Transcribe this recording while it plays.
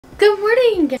Good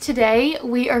morning! Today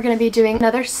we are going to be doing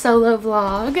another solo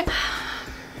vlog.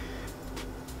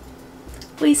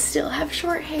 We still have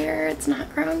short hair. It's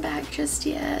not grown back just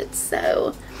yet.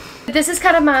 So this is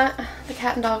kind of the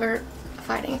cat and dog are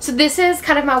fighting. So this is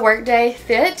kind of my work day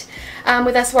fit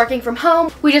with us working from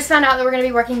home. We just found out that we're going to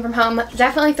be working from home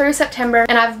definitely through September,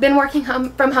 and I've been working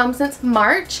from home since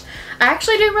March. I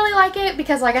actually do really like it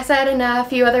because, like I said in a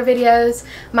few other videos,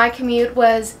 my commute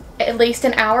was at least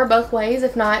an hour both ways,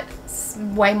 if not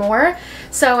way more.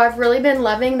 So I've really been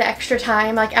loving the extra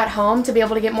time like at home to be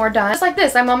able to get more done. Just like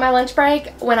this, I'm on my lunch break.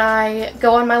 When I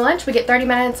go on my lunch, we get 30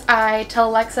 minutes. I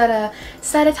tell Alexa to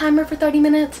set a timer for 30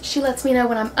 minutes. She lets me know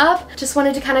when I'm up. Just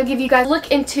wanted to kind of give you guys a look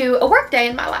into a work day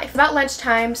in my life. About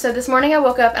lunchtime, so this morning I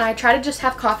woke up and I try to just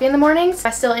have coffee in the mornings.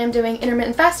 I still am doing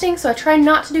intermittent fasting, so I try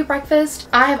not to do breakfast.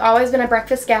 I have always been a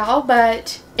breakfast gal,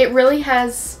 but it really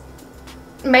has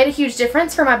made a huge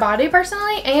difference for my body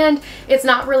personally, and it's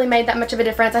not really made that much of a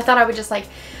difference. I thought I would just like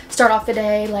start off the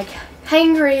day like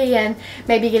hangry and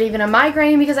maybe get even a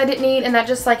migraine because I didn't eat, and that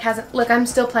just like hasn't. Look, I'm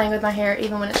still playing with my hair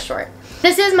even when it's short.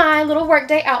 This is my little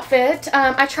workday outfit.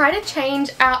 I try to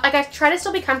change out, like I try to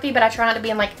still be comfy, but I try not to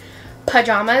be in like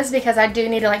pajamas because I do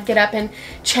need to like get up and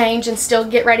change and still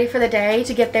get ready for the day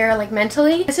to get there like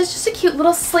mentally. This is just a cute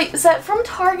little sleep set from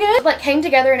Target. It like came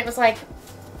together and it was like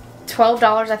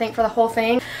 $12 I think for the whole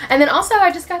thing. And then also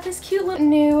I just got this cute little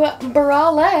new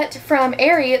bralette from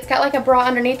Aerie. It's got like a bra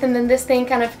underneath and then this thing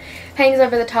kind of hangs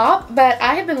over the top, but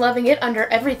I have been loving it under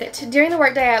everything. During the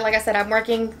work day, like I said, I'm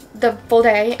working the full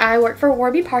day. I work for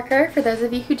Warby Parker, for those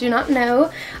of you who do not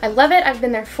know. I love it. I've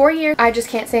been there 4 years. I just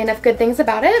can't say enough good things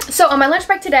about it. So on my lunch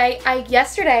break today, I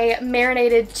yesterday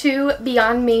marinated 2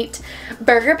 Beyond Meat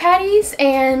burger patties,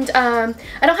 and I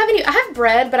don't have any, I have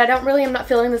bread, but I'm not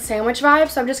feeling the sandwich vibe,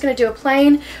 so I'm just going to do a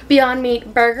plain Beyond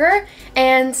Meat burger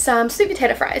and some sweet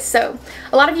potato fries. So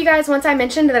a lot of you guys, once I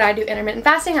mentioned that I do intermittent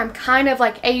fasting, I'm kind of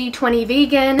like 80-20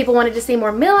 vegan. People wanted to see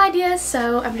more meal ideas,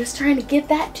 so I'm just trying to get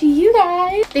that to you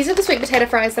guys. These are the sweet potato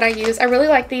fries that I use. I really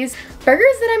like these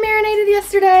burgers that I marinated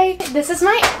yesterday. This is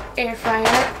my air fryer.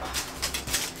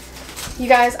 You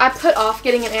guys, I put off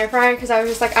getting an air fryer because I was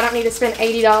just like, I don't need to spend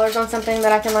 $80 on something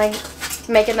that I can like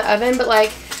make in the oven, but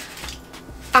like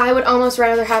I would almost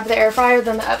rather have the air fryer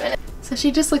than the oven. So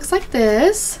she just looks like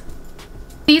this.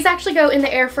 These actually go in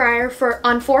the air fryer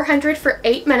on 400 for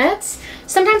 8 minutes.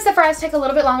 Sometimes the fries take a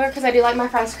little bit longer because I do like my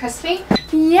fries crispy.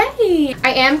 Yay!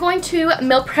 I am going to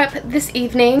meal prep this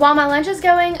evening. While my lunch is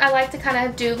going, I like to kind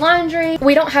of do laundry.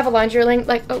 We don't have a laundry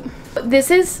like, oh,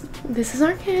 this is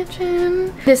our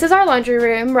kitchen. This is our laundry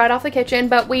room right off the kitchen,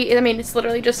 but I mean, it's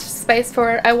literally just space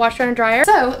for a washer and a dryer.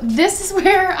 So this is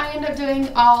where I end up doing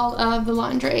all of the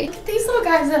laundry. Look at these little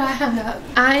guys that I hung up.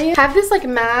 I have this like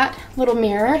matte little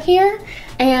mirror here,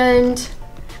 and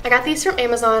I got these from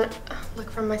Amazon. Oh, look,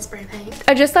 from my spray paint.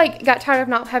 I just like got tired of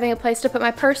not having a place to put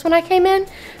my purse when I came in,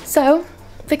 so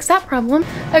fix that problem.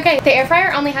 Okay, the air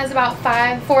fryer only has about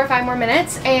 4 or 5 more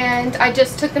minutes, and I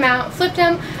just took them out, flipped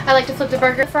them. I like to flip the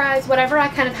burger, fries, whatever I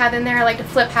kind of have in there, I like to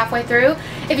flip halfway through.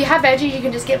 If you have veggies, you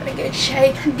can just give it a good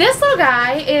shake. This little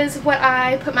guy is what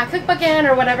I put my cookbook in,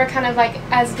 or whatever, kind of like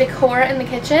as decor in the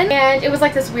kitchen, and it was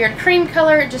like this weird cream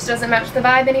color. It just doesn't match the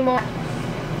vibe anymore.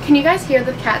 Can you guys hear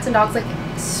the cats and dogs like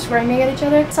screaming at each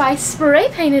other? So I spray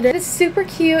painted it. It's super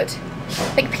cute,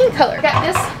 like pink color. Got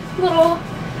this little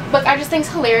book I just think's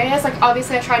hilarious. Like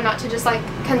obviously I try not to just like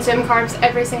consume carbs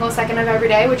every single second of every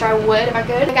day, which I would if I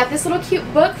could. I got this little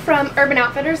cute book from Urban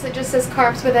Outfitters that just says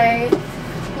carbs with a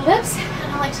lips,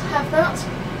 and I like to have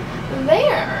that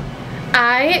there.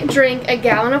 I drink a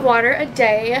gallon of water a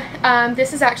day.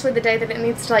 This is actually the day that it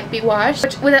needs to like be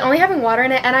washed. With it only having water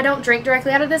in it, and I don't drink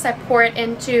directly out of this, I pour it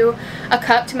into a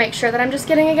cup to make sure that I'm just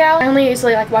getting a gallon. I only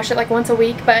usually like wash it like once a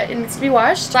week, but it needs to be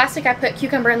washed. Last week I put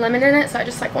cucumber and lemon in it, so I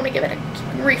just like want to give it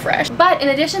a refresh. But in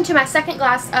addition to my second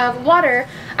glass of water,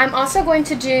 I'm also going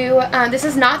to do, this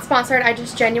is not sponsored, I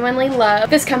just genuinely love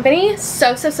this company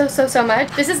so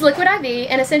much. This is Liquid IV,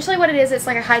 and essentially what it is, it's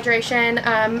like a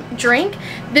hydration drink.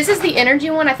 This is the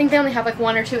energy one. I think they only have like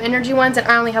 1 or 2 energy ones, and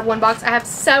I only have 1 box. I have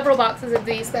several boxes of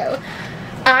these though.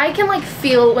 I can like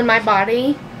feel when my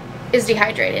body is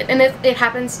dehydrated, and it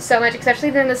happens so much,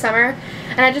 especially during the summer,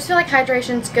 and I just feel like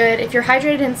hydration's good. If you're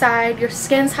hydrated inside, your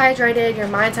skin's hydrated, your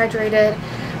mind's hydrated.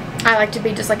 I like to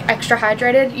be just like extra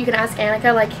hydrated. You can ask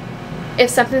Annika, like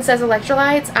if something says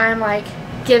electrolytes, I'm like,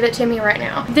 give it to me right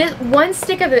now. This 1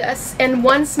 stick of this and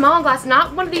 1 small glass,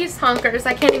 not one of these honkers,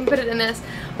 I can't even put it in this,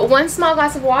 but 1 small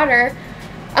glass of water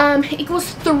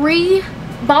equals 3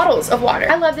 bottles of water.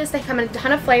 I love this. They come in a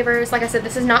ton of flavors. Like I said,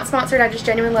 this is not sponsored. I just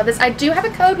genuinely love this. I do have a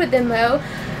code with them though.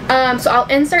 So I'll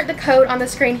insert the code on the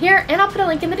screen here, and I'll put a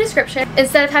link in the description.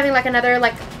 Instead of having like another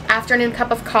like afternoon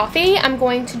cup of coffee, I'm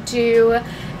going to do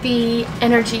the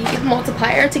energy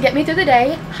multiplier to get me through the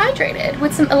day hydrated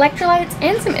with some electrolytes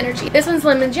and some energy. This one's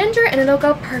lemon ginger, and it'll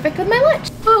go perfect with my lunch.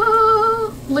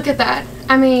 Oh, look at that.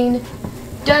 I mean,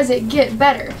 does it get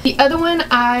better? The other one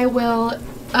I will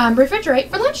refrigerate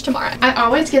for lunch tomorrow. I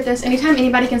always get this anytime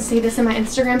anybody can see this in my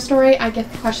Instagram story. I get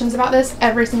questions about this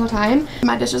every single time.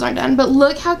 My dishes aren't done, but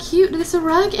look how cute this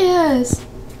rug is.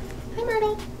 Hi,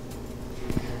 Myrtle.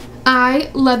 I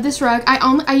love this rug.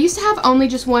 I used to have only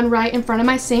just one right in front of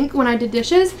my sink when I did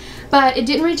dishes, but it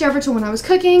didn't reach over to when I was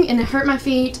cooking, and it hurt my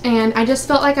feet, and I just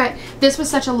felt like this was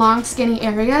such a long skinny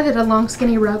area that a long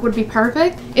skinny rug would be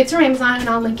perfect. It's from Amazon, and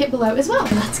I'll link it below as well.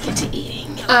 Let's get to eating.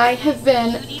 I have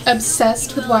been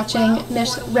obsessed with watching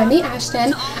Miss Remy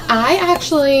Ashton.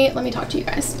 Let me talk to you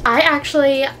guys. I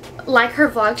actually like her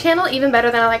vlog channel even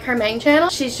better than I like her main channel.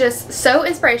 She's just so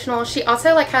inspirational. She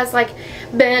also has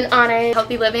been on a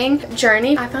healthy living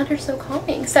journey. I found her so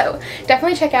calming, so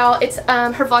definitely check out. It's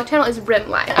her vlog channel is Rim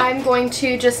Life. I'm going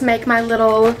to just make my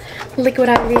little liquid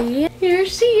IV. Here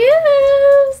she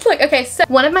is. Look, okay, so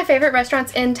one of my favorite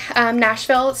restaurants in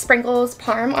Nashville sprinkles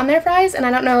parm on their fries, and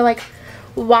I don't know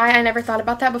why I never thought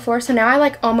about that before, so now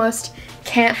I almost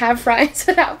can't have fries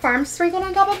without parm sprinkled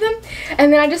on top of them.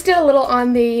 And then I just did a little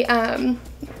on the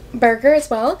burger as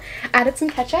well. Added some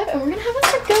ketchup, and we're gonna have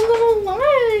us a good little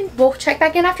lunch. We'll check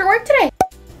back in after work today.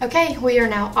 Okay, we are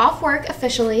now off work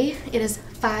officially. It is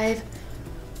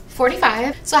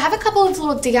 5:45. So I have a couple of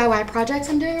little DIY projects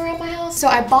I'm doing around my house. So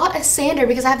I bought a sander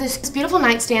because I have this beautiful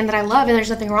nightstand that I love, and there's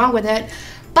nothing wrong with it.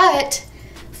 But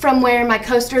from where my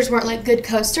coasters weren't good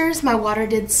coasters, my water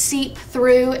did seep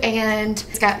through, and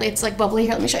it's bubbly.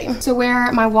 Here, let me show you. So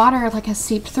where my water has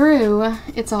seeped through,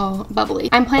 it's all bubbly.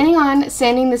 I'm planning on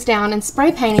sanding this down and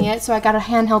spray painting it, so I got a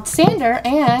handheld sander,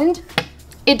 and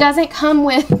it doesn't come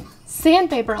with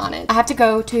sandpaper on it. I have to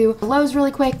go to Lowe's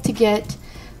really quick to get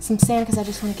some sand because I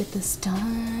just want to get this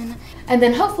done. And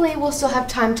then hopefully we'll still have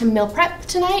time to meal prep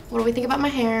tonight. What do we think about my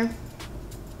hair?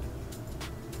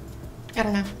 I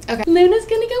don't know. Okay. Luna's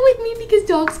gonna go with me because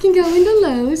dogs can go into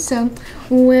Lowe's, so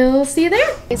we'll see you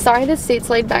there. Sorry this seat's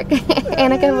laid back.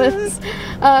 Annika was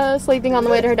sleeping on the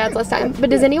way to her dad's last time. But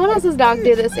does anyone else's dog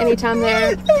do this anytime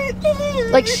they're...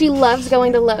 she loves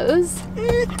going to Lowe's.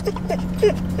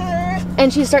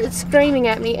 And she starts screaming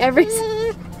at me every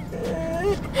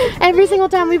single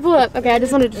time we pull up. Okay, I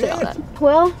just wanted to say all that.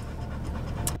 Well,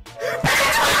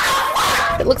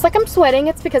 it looks like I'm sweating.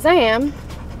 It's because I am.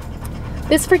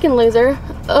 This freaking loser,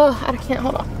 I can't,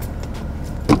 hold on.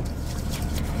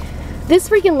 This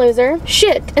freaking loser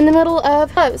shit in the middle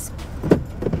of Lowe's.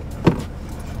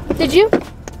 Did you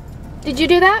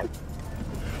do that?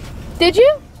 Did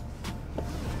you?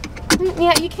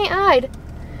 Yeah, you can't hide.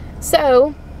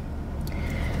 So,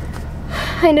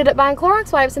 I ended up buying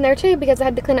Clorox wipes in there too because I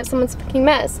had to clean up someone's fucking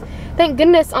mess. Thank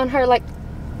goodness on her,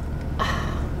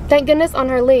 thank goodness on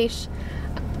her leash.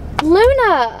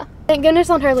 Luna! Thank goodness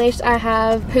on her leash I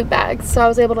have poop bags, so I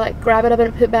was able to grab it up in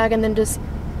a poop bag, and then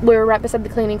we were right beside the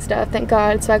cleaning stuff, thank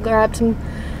God. So I grabbed some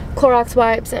Clorox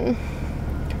wipes and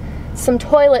some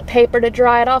toilet paper to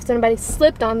dry it off so nobody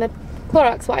slipped on the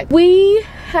Clorox wipe. We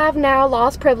have now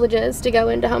lost privileges to go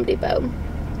into Home Depot.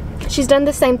 She's done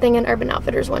the same thing in Urban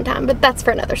Outfitters one time, but that's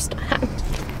for another time.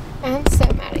 I'm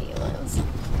so mad at you, Liz.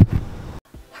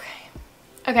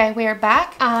 Okay, we are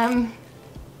back.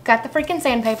 Got the freaking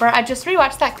sandpaper. I just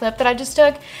rewatched that clip that I just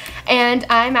took, and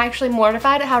I'm actually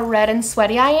mortified at how red and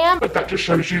sweaty I am. But that just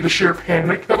shows you the sheer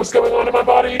panic that was going on in my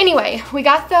body. Anyway, we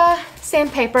got the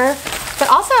sandpaper, but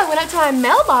also I went up to my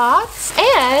mailbox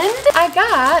and I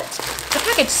got a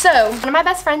package. So one of my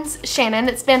best friends, Shannon,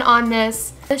 it's been on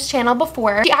this channel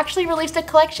before. She actually released a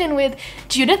collection with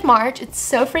Judith March. It's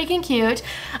so freaking cute.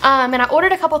 And I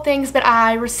ordered a couple things, but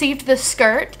I received the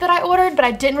skirt that I ordered, but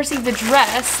I didn't receive the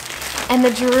dress. And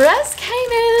the dress came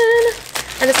in.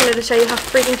 I just wanted to show you how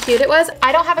freaking cute it was.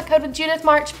 I don't have a code with Judith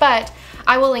March, but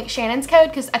I will link Shannon's code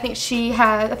because I think she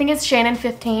has, I think it's Shannon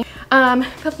 15.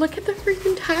 But look at the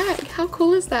freaking tag. How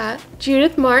cool is that?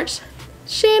 Judith March,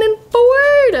 Shannon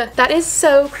Ford. That is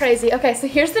so crazy. Okay, so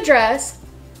here's the dress.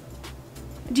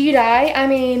 Do you die? I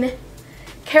mean,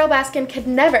 Carol Baskin could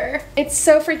never. It's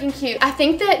so freaking cute. I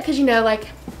think that, because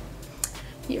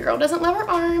your girl doesn't love her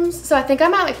arms, so I think I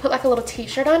might put a little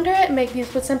t-shirt under it and make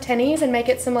these with some tennies and make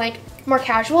it some more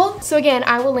casual. So again,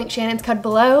 I will link Shannon's code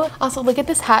below. Also, look at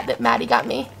this hat that Maddie got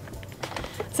me.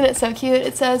 Isn't it so cute?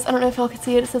 It says, I don't know if y'all can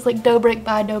see it, it says Dobrik,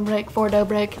 by Dobrik, for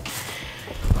Dobrik.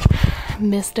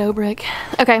 Miss Dobrik.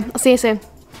 Okay, I'll see you soon.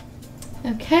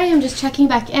 Okay, I'm just checking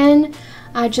back in.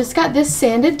 I just got this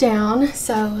sanded down,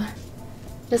 so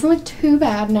it doesn't look too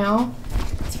bad now.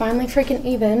 It's finally freaking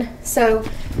even. So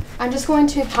I'm just going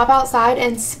to pop outside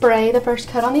and spray the first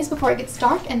coat on these before it gets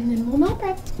dark, and then we'll meal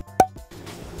prep.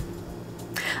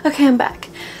 Okay, I'm back.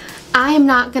 I am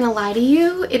not gonna lie to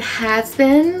you, it has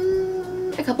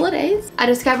been a couple of days. I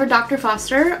discovered Dr.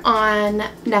 Foster on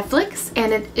Netflix,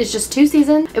 and it is just 2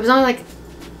 seasons. It was only like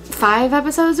 5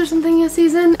 episodes or something a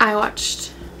season. I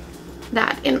watched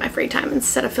that in my free time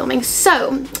instead of filming.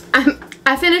 So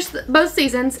I finished both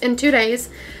seasons in 2 days,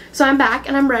 so I'm back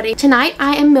and I'm ready. Tonight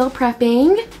I am meal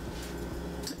prepping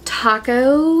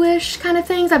taco-ish kind of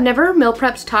things. I've never meal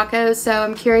prepped tacos, so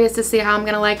I'm curious to see how I'm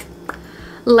gonna like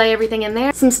lay everything in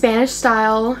there. Some Spanish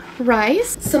style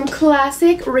rice, some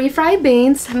classic refried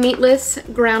beans, meatless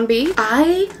ground beef.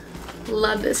 I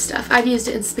love this stuff. I've used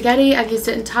it in spaghetti, I've used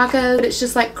it in tacos. It's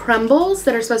just like crumbles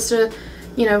that are supposed to,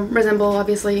 you know, resemble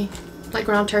obviously like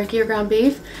ground turkey or ground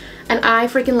beef. And I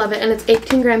freaking love it, and it's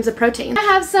 18 grams of protein. I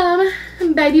have some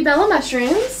baby bella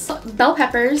mushrooms, bell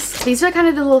peppers. These are kind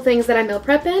of the little things that I meal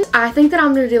prep in. I think that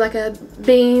I'm gonna do like a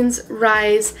beans,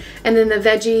 rice, and then the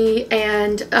veggie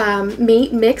and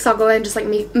meat mix. I'll go ahead and just like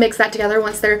mix that together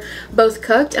once they're both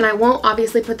cooked, and I won't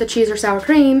obviously put the cheese or sour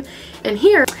cream in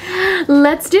here.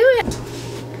 Let's do it.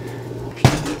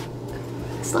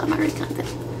 Still have my already content.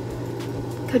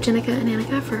 Code Jennica and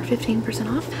Annica for 15%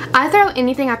 off. I throw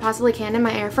anything I possibly can in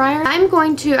my air fryer. I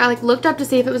like looked up to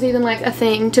see if it was even like a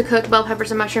thing to cook bell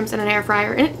peppers and mushrooms in an air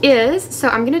fryer, and it is, so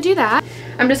I'm gonna do that.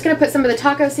 I'm just gonna put some of the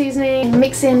taco seasoning,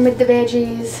 mix in with the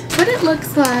veggies. What it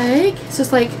looks like, it's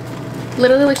just like,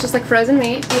 literally looks just like frozen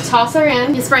meat. You toss her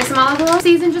in, you spray some olive oil,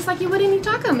 season just like you would any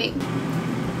taco meat.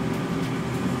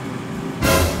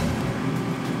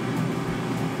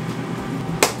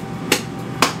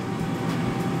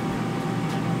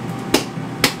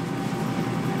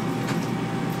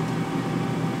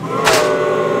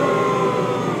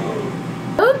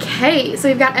 Okay, so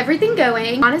we've got everything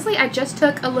going. Honestly, I just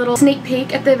took a little sneak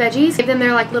peek at the veggies, gave them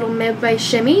their like little midway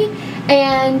shimmy,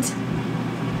 and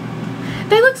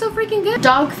they look so freaking good.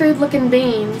 Dog food looking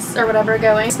beans or whatever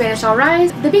going. Spanish style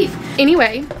rice, the beef.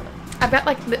 Anyway, I've got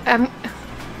like, I'm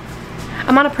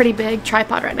on a pretty big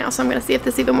tripod right now, so I'm gonna see if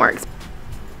this even works.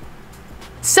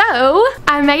 So,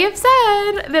 I may have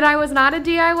said that I was not a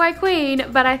DIY queen,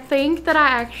 but I think that I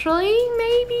actually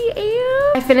maybe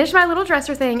am. I finished my little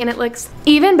dresser thing, and it looks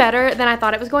even better than I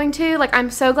thought it was going to. Like, I'm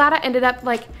so glad I ended up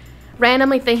like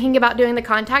randomly thinking about doing the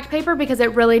contact paper, because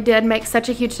it really did make such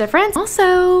a huge difference.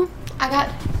 Also, I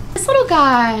got this little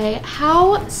guy.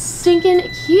 How stinking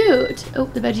cute. Oh,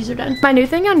 the veggies are done. My new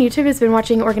thing on YouTube has been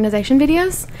watching organization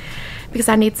videos, because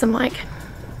I need some like,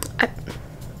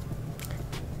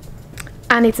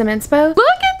 I need some inspo. Look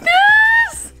at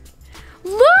this!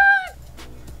 Look!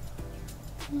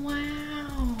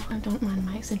 Wow. I don't mind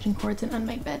my extension cords and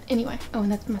unmade bed. Anyway, oh, and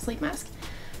that's my sleep mask.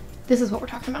 This is what we're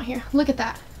talking about here. Look at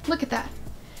that. Look at that.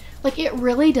 Like, it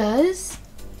really does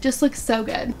just look so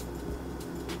good.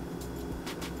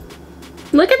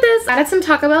 Look at this. I added some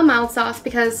Taco Bell mild sauce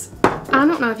because I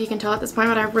don't know if you can tell at this point,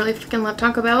 but I really freaking love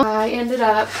Taco Bell. I ended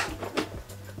up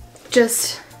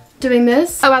just doing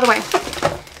this. Oh, by the way,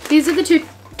 these are the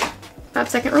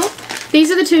 5-second rule. These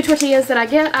are the 2 tortillas that I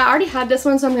get. I already had this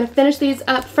one, so I'm gonna finish these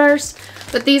up first.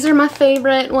 But these are my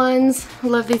favorite ones. I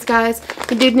love these guys.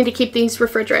 I do need to keep these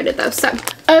refrigerated though, so.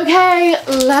 Okay,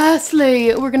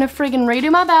 lastly, we're gonna friggin' redo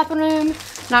my bathroom.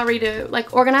 Not redo,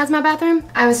 like organize my bathroom.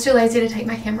 I was too lazy to take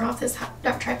my camera off this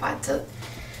tripod to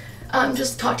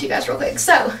just talk to you guys real quick.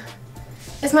 So,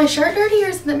 is my shirt dirty or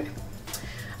is the...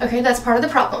 Okay, that's part of the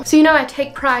problem. So you know I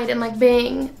take pride in like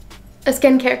being a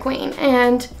skincare queen,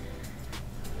 and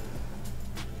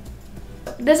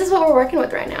this is what we're working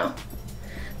with right now.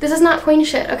 This is not queen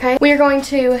shit, okay? We are going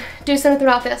to do something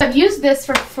about this. I've used this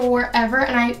for forever,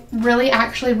 and I really,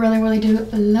 actually, really do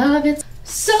love it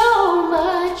so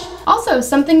much. Also,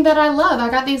 something that I love, I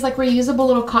got these like reusable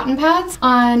little cotton pads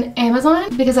on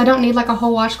Amazon because I don't need like a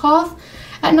whole washcloth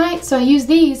at night, so I use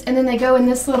these, and then they go in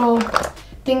this little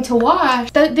thing to wash.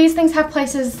 These things have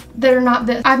places that are not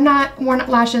this. I've not worn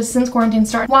lashes since quarantine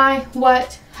started. Why?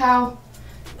 What? How?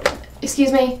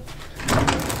 Excuse me?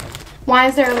 Why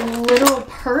is there a little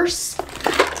purse?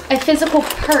 A physical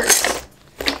purse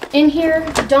in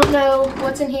here? Don't know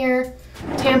what's in here.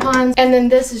 Tampons. And then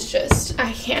this is just,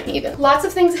 I can't even. Lots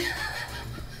of things.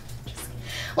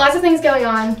 Lots of things going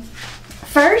on.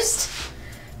 First,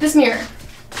 this mirror.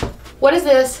 What is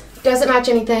this? Doesn't match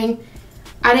anything.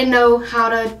 I didn't know how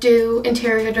to do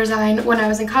interior design when I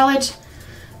was in college.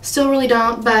 Still really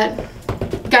don't, but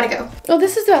gotta go. Well,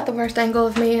 this is about the worst angle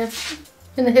of me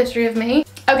in the history of me.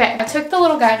 Okay, I took the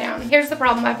little guy down. Here's the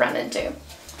problem I've run into.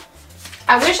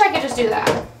 I wish I could just do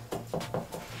that.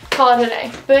 Call it a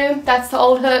day. Boom, that's the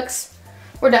old hooks.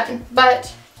 We're done.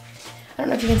 But, I don't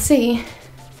know if you can see.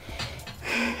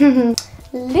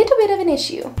 Little bit of an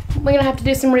issue. We're gonna have to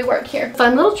do some rework here.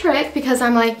 Fun little trick, because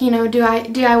I'm like, you know,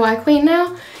 DIY queen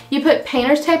now. You put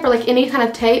painter's tape or like any kind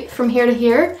of tape from here to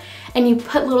here, and you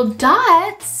put little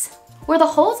dots where the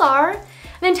holes are,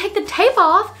 and then take the tape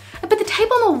off and put the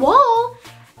tape on the wall,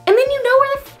 and then you know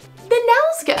where the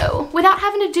nails go without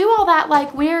having to do all that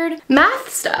like weird math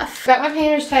stuff. Got my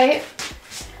painter's tape.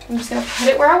 I'm just gonna put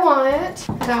it where I want it.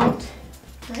 About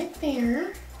right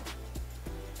there.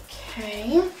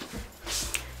 Okay.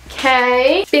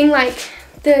 Okay. Being like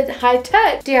the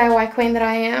high-tech DIY queen that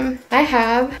I am, I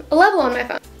have a level on my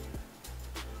phone.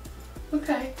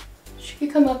 Okay. She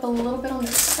could come up a little bit on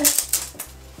this side.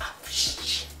 Oh,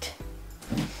 shit.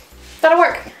 That'll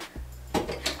work. I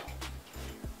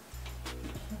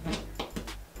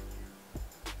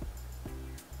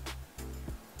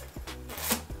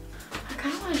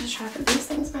kind of want to just try to put these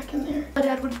things back in there. My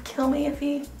dad would kill me if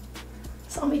he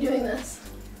saw me doing this.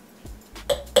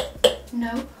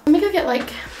 Nope. Let me go get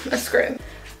like a screw.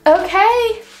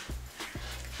 Okay.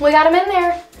 We got him in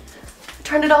there.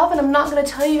 Turned it off, and I'm not going to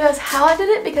tell you guys how I did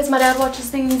it because my dad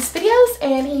watches these videos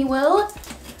and he will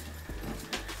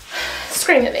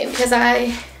scream at me because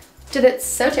I did it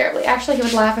so terribly. Actually, he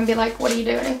would laugh and be like, what are you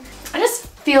doing? I just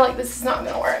feel like this is not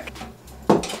going to work.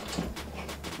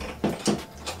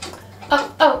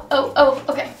 Oh,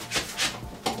 okay.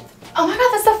 Oh my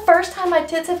god, that's the first time my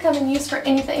tits have come in use for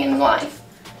anything in life.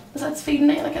 Because that's feeding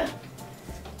Annika.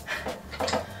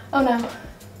 Oh no.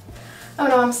 Oh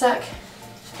no, I'm stuck.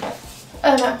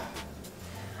 Oh no.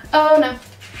 Oh no.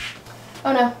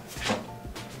 Oh no.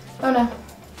 Oh no.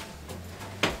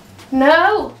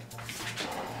 No!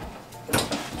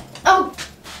 Oh!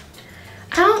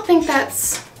 I don't think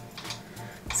that's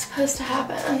supposed to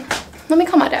happen. Let me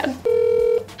call my dad.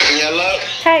 Hello?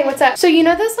 Hey, what's up? So you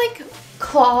know those like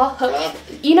claw hook,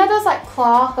 you know those like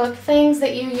claw hook things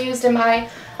that you used in my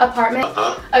apartment?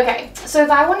 Okay, so if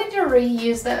I wanted to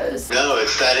reuse those. No,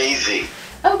 it's that easy.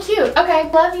 Oh, cute. Okay,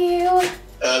 love you.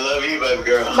 I love you, baby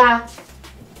girl. Bye.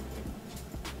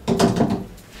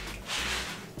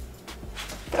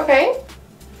 Okay.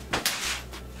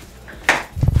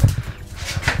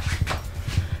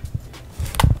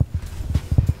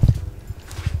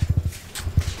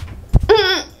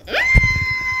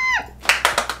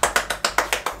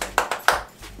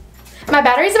 My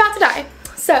battery's about to die,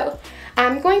 so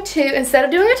I'm going to, instead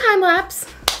of doing a time lapse,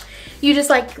 you just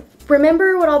like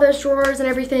remember what all those drawers and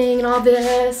everything and all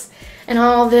this and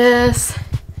all this,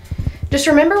 just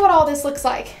remember what all this looks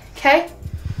like, okay?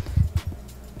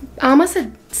 I almost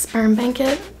said sperm bank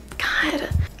it. God.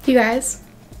 You guys,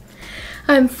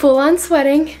 I'm full on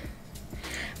sweating.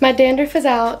 My dandruff is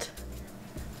out,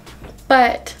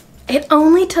 but it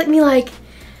only took me like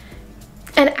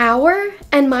an hour,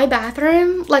 and my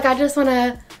bathroom, like I need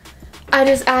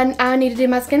to do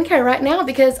my skincare right now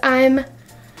because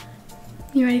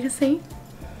you ready to see?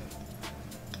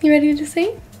 You ready to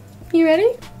see? You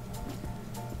ready?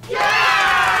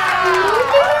 Yeah!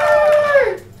 Look at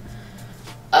her!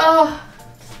 Oh,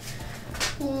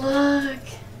 look.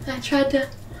 I tried to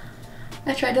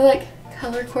like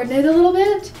color coordinate a little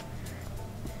bit.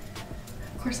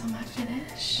 Of course I'm not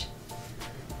finished.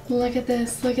 Look at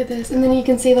this, look at this. And then you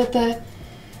can see that the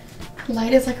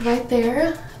light is like right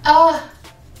there.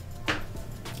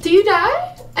 Do you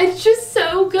die? It's just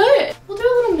so good. We'll do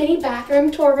a little mini bathroom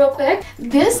tour real quick.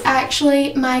 This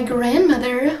actually, my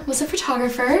grandmother was a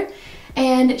photographer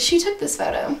and she took this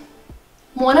photo.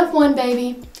 One of one,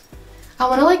 baby. I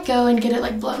want to like go and get it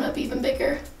like blown up even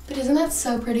bigger. But isn't that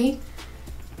so pretty?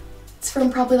 It's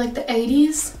from probably like the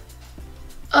 80s.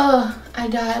 Oh, I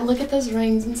died. Look at those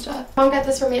rings and stuff. Mom got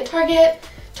this for me at Target.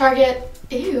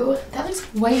 Ew, that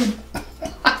looks way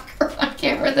blacker on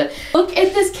camera. Look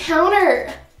at this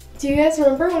counter. Do you guys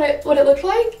remember what it looked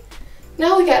like?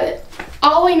 Now look at it.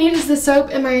 All I need is the soap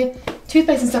and my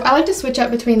toothpaste and stuff. I like to switch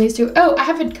up between these two. Oh, I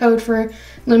have a code for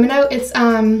Lumino. It's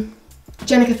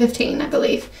Jennica 15, I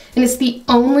believe. And it's the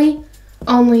only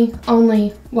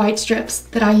white strips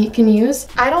that I can use.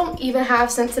 I don't even have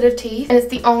sensitive teeth, and it's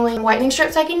the only whitening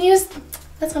strips I can use.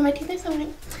 That's why my teeth are so white.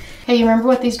 Hey, you remember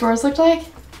what these drawers looked like?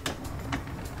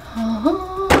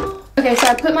 Okay, so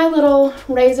I put my little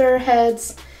razor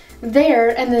heads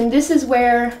there, and then this is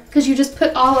where, because you just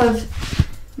put all of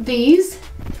these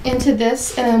into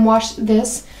this and then wash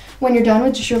this when you're done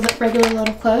with just your regular load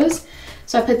of clothes.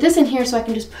 So I put this in here so I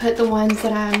can just put the ones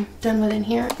that I'm done with in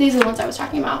here. These are the ones I was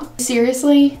talking about.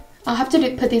 Seriously, I'll have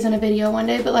to put these in a video one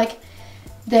day, but like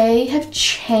They have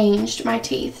changed my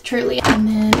teeth, truly. And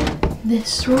then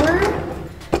this drawer.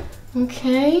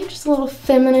 Okay, just a little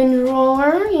feminine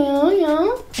drawer,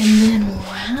 yeah. And then,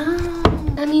 wow.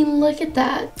 I mean, look at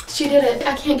that. She did it.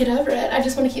 I can't get over it. I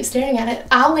just want to keep staring at it.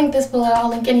 I'll link this below. I'll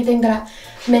link anything that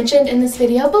I mentioned in this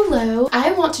video below.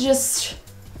 I want to just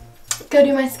go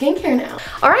do my skincare now.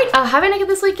 All right, I'll have a naked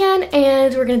this weekend,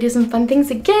 and we're gonna do some fun things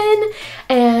again,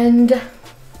 and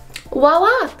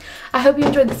voila. I hope you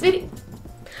enjoyed this video.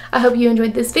 I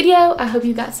hope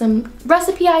you got some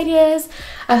recipe ideas.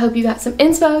 I hope you got some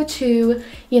inspo to,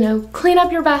 you know, clean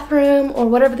up your bathroom or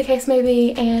whatever the case may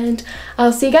be, and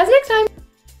I'll see you guys next time.